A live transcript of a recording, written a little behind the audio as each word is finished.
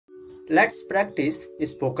Let's practice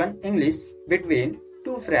spoken English between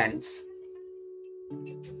two friends.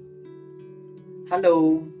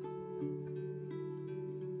 Hello.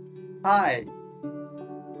 Hi.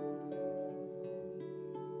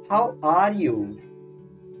 How are you?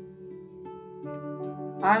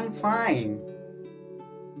 I'm fine.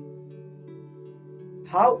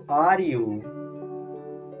 How are you?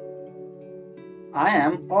 I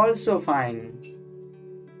am also fine.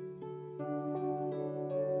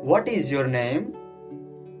 What is your name?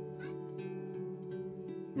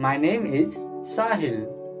 My name is Sahil.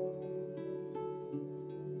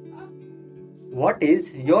 What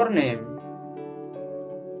is your name?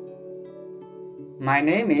 My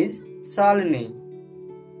name is Shalini.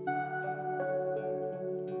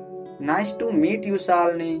 Nice to meet you,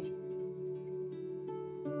 Shalini.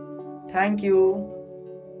 Thank you.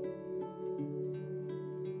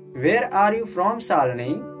 Where are you from,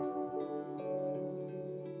 Shalini?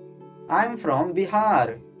 I'm from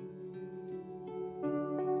Bihar.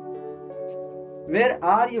 Where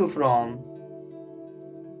are you from?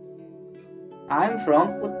 I'm from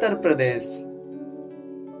Uttar Pradesh.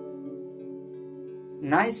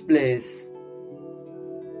 Nice place.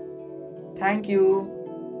 Thank you.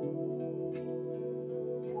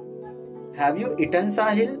 Have you eaten,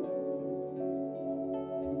 Sahil?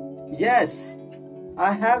 Yes,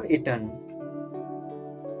 I have eaten.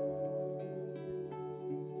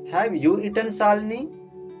 Have you eaten, Shalini?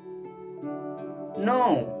 No,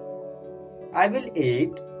 I will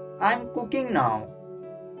eat. I'm cooking now.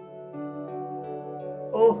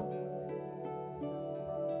 Oh,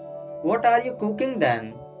 what are you cooking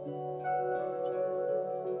then?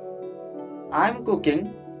 I'm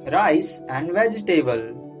cooking rice and vegetable.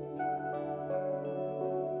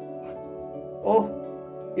 Oh,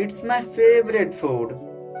 it's my favorite food.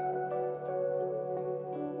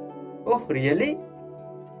 Oh, really?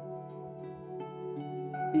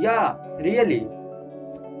 Yeah, really.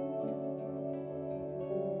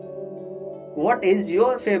 What is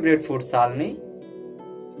your favorite food, Shalini?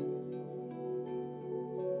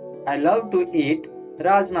 I love to eat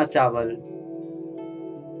rajma chawal.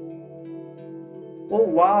 Oh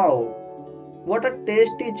wow, what a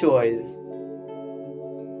tasty choice.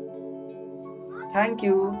 Thank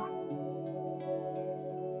you.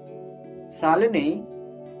 Shalini,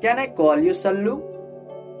 can I call you Sallu?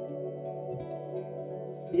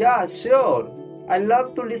 Yeah, sure. I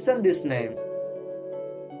love to listen this name.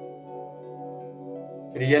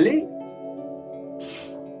 Really?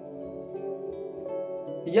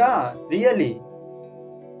 Yeah, really.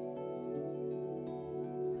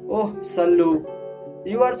 Oh, Sallu,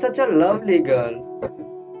 you are such a lovely girl.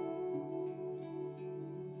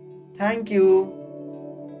 Thank you.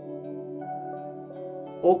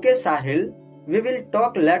 Okay, Sahil, we will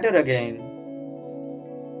talk later again.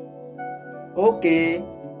 Okay,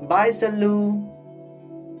 bye, Sallu.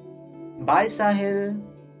 Bye, Sahil.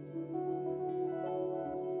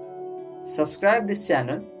 Subscribe this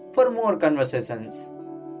channel for more conversations.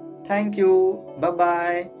 Thank you. Bye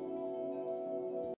bye.